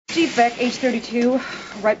Steve Beck, age 32,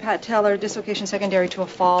 right patellar dislocation secondary to a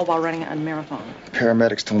fall while running a marathon.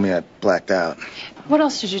 Paramedics told me I blacked out. What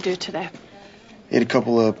else did you do today? Ate a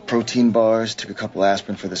couple of protein bars, took a couple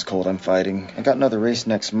aspirin for this cold I'm fighting. I got another race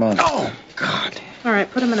next month. Oh, God. All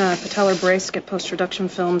right, put him in a patellar brace, get post-reduction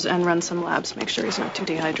films, and run some labs. Make sure he's not too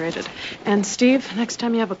dehydrated. And Steve, next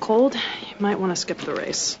time you have a cold, you might want to skip the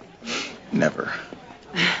race. Never.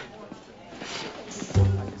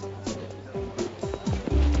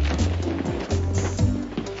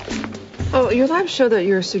 Oh, your labs show that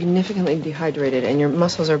you're significantly dehydrated and your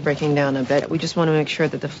muscles are breaking down a bit. We just want to make sure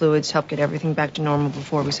that the fluids help get everything back to normal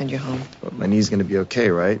before we send you home. But my knee's gonna be okay,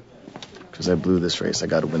 right? Because I blew this race. I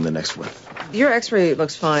gotta win the next one. Your x-ray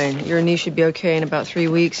looks fine. Your knee should be okay in about 3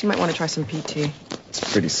 weeks. You might want to try some PT.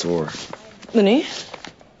 It's pretty sore. The knee?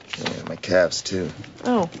 Yeah, my calves, too.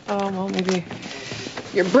 Oh, well, maybe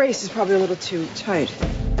your brace is probably a little too tight.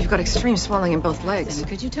 You've got extreme swelling in both legs. And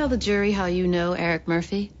could you tell the jury how you know Eric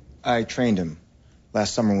Murphy? I trained him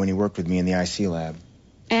last summer when he worked with me in the IC lab.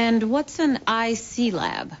 And what's an IC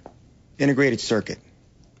lab? Integrated circuit.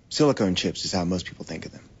 Silicone chips is how most people think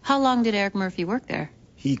of them. How long did Eric Murphy work there?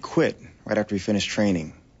 He quit right after he finished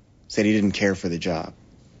training. Said he didn't care for the job.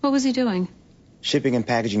 What was he doing? Shipping and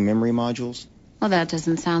packaging memory modules. Well, that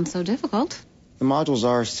doesn't sound so difficult. The modules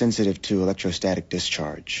are sensitive to electrostatic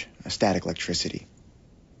discharge, static electricity.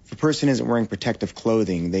 If a person isn't wearing protective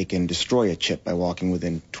clothing, they can destroy a chip by walking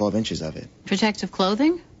within 12 inches of it. Protective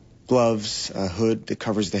clothing? Gloves, a hood that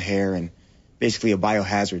covers the hair, and basically a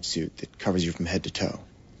biohazard suit that covers you from head to toe.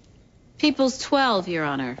 People's 12, Your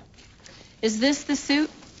Honor. Is this the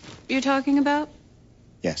suit you're talking about?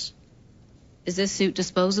 Yes. Is this suit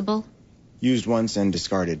disposable? Used once and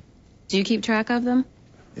discarded. Do you keep track of them?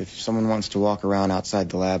 If someone wants to walk around outside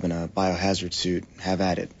the lab in a biohazard suit, have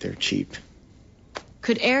at it. They're cheap.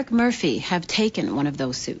 Could Eric Murphy have taken one of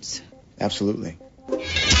those suits? Absolutely.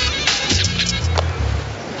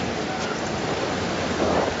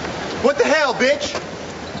 What the hell, bitch?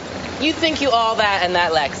 You think you all that in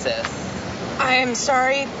that Lexus? I am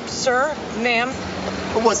sorry, sir, ma'am.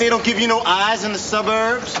 What, they don't give you no eyes in the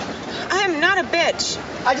suburbs? I am not a bitch.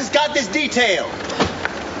 I just got this detail.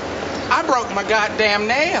 I broke my goddamn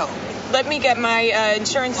nail. Let me get my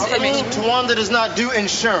insurance. Tawanda does not do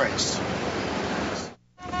insurance.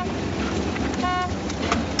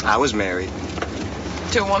 I was married.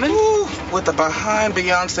 To a woman? Ooh, with a behind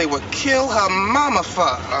Beyonce would kill her mama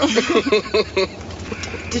for.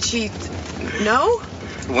 Did she know?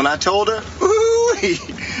 When I told her, ooh,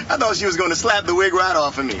 I thought she was going to slap the wig right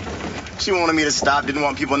off of me. She wanted me to stop, didn't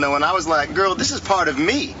want people knowing. I was like, girl, this is part of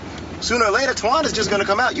me. Sooner or later, Tawanda's just going to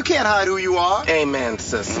come out. You can't hide who you are. Amen,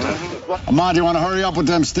 sister. Mm-hmm. Ahmad, you want to hurry up with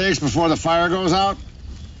them steaks before the fire goes out?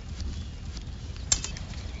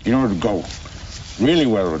 You know where to go really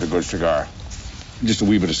well with a good cigar. Just a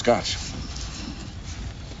wee bit of scotch.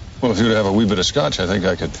 Well, if you'd have a wee bit of scotch, I think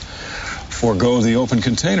I could forego the open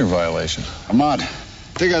container violation. Ahmad,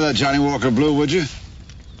 take out that Johnny Walker Blue, would you?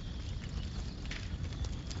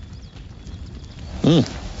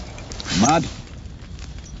 Ahmad?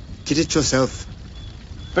 Get it yourself.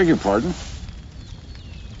 Beg your pardon?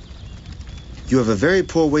 You have a very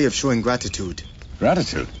poor way of showing gratitude.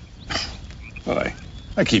 Gratitude? Well,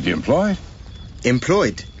 I keep you employed.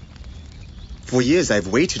 Employed? For years I've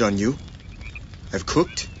waited on you. I've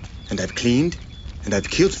cooked, and I've cleaned, and I've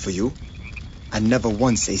killed for you. And never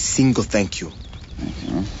once a single thank you.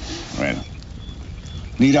 Well,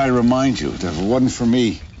 need I remind you that if it wasn't for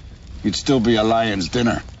me, you'd still be a lion's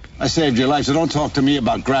dinner. I saved your life, so don't talk to me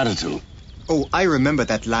about gratitude. Oh, I remember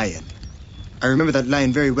that lion. I remember that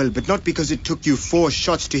lion very well, but not because it took you 4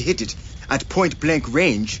 shots to hit it at point-blank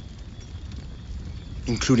range.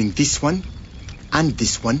 Including this one and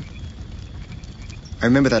this one. I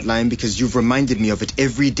remember that lion because you've reminded me of it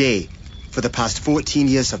every day for the past 14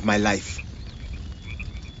 years of my life.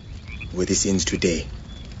 Where this ends today.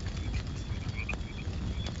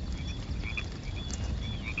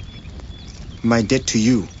 My debt to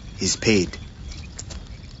you is paid.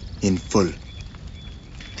 In full.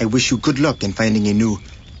 I wish you good luck in finding a new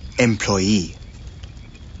employee.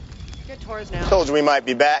 Get tours now. Told you we might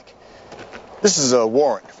be back. This is a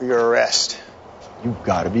warrant for your arrest. You've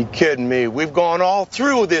got to be kidding me. We've gone all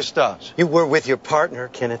through this stuff. You were with your partner,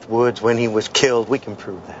 Kenneth Woods, when he was killed. We can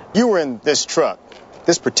prove that. You were in this truck,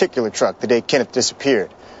 this particular truck, the day Kenneth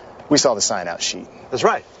disappeared. We saw the sign-out sheet. That's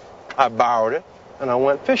right. I borrowed it, and I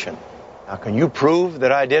went fishing. Now, can you prove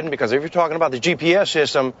that I didn't? Because if you're talking about the GPS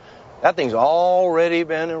system, that thing's already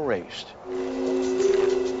been erased.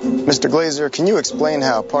 Mr. Glazer, can you explain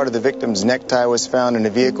how part of the victim's necktie was found in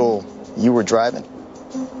a vehicle you were driving?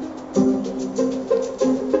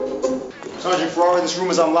 Sergeant Ferrari, this room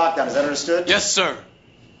is on lockdown. Is that understood? Yes, sir.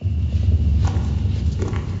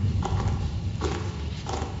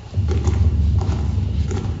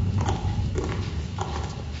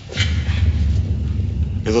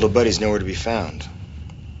 Your little buddy's nowhere to be found.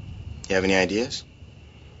 You have any ideas?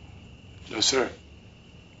 No, sir.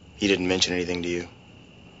 He didn't mention anything to you?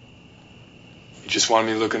 He just wanted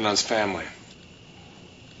me looking on his family.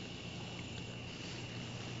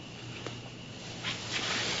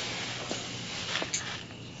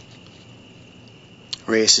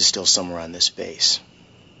 Reyes is still somewhere on this base.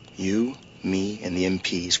 You, me, and the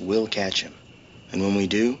MPs will catch him. And when we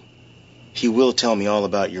do, he will tell me all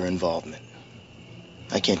about your involvement.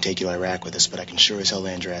 I can't take you to Iraq with us, but I can sure as hell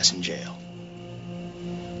land your ass in jail.